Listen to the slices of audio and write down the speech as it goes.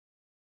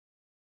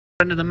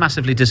Brendan, a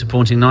massively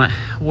disappointing night.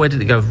 Where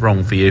did it go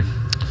wrong for you?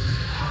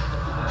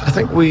 I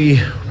think we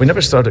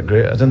never started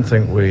great. I didn't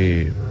think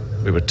we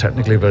were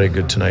technically very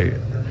good tonight.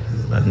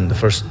 And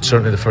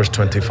certainly the first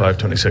 25,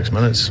 26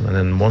 minutes. And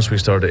then once we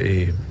started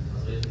to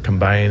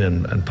combine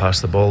and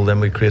pass the ball, then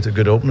we created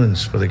good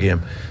openings for the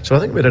game. So I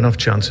think we had enough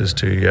chances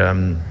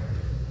to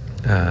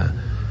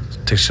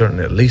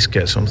certainly at least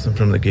get something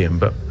from the game.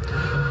 But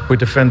we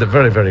defended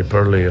very, very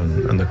poorly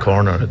on the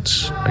corner.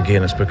 It's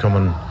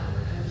becoming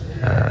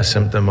a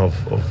symptom of,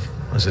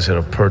 as I said,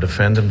 of poor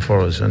defending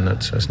for us, and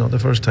it's not the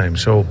first time.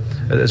 So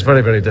it's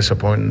very, very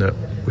disappointing that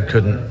we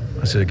couldn't,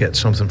 as I said, get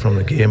something from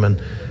the game, and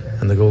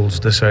the goals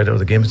decided, or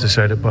the game's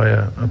decided by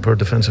a poor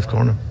defensive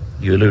corner.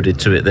 You alluded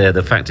to it there.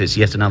 The fact it's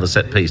yet another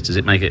set piece, does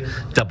it make it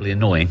doubly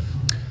annoying?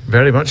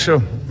 Very much so.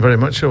 Very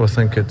much so. I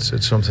think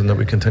it's something that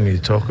we continue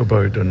to talk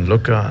about and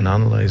look at and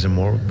analyse and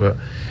more. But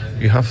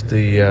you have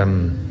to,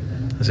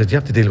 as I said, you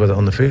have to deal with it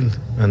on the field.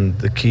 And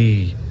the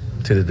key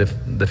to the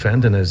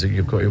defending is that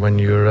you've got to win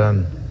your,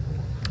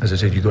 as I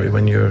said, you've got to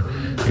win your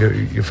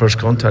first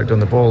contact on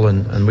the ball,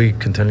 and we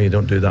continually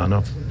don't do that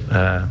enough.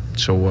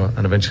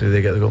 And eventually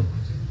they get the goal.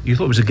 You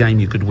thought it was a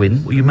game you could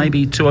win. Were you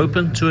maybe too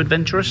open, too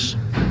adventurous?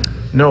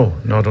 No,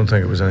 I don't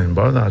think it was anything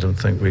but that. I don't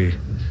think we,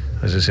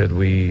 as I said,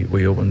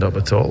 we opened up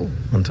at all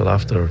until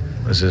after,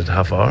 as I said,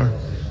 half hour.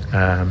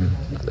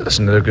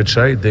 Listen, they're a good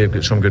side. They've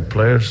got some good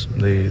players.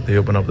 They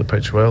open up the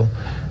pitch well.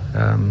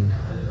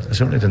 I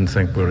certainly didn't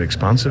think we were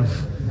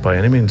expansive by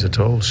any means at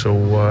all. So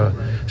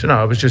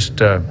no, it was just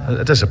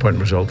a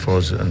disappointing result for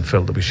us, and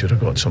felt that we should have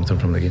got something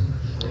from the game.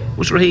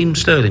 Was Raheem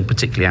Sterling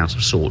particularly out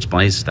of sorts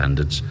by his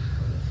standards?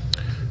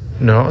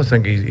 No, I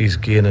think he's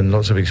gaining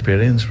lots of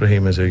experience.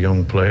 Raheem is a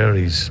young player.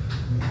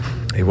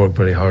 He worked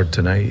very hard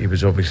tonight. He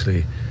was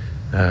obviously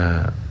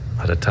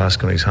had a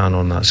task on his hand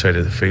on that side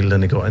of the field,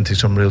 and he got into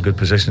some real good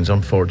positions.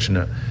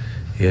 Unfortunate,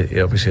 he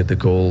obviously had the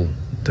goal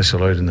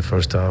disallowed in the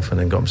first half, and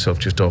then got himself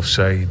just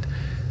offside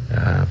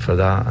for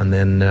that. And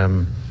then,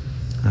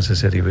 as I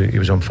said, he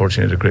was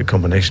unfortunate. He had a great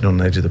combination on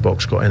the edge of the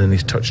box, got in, and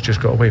his touch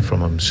just got away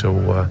from him. So,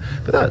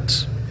 but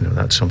that's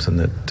something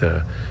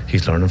that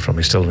he's learning from.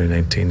 He's still only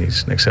 19.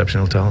 He's an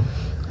exceptional talent.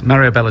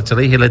 Mario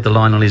Balotelli, he led the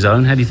line on his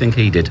own. How do you think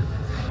he did?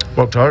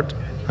 Worked hard.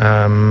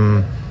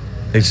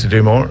 Needs to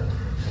do more.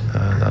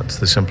 That's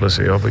the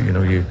simplicity of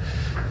it.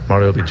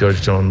 Mario will be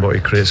judged on what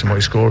he creates and what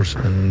he scores,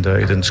 and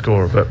he didn't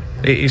score. But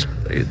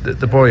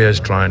the boy is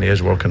trying. He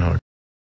is working hard.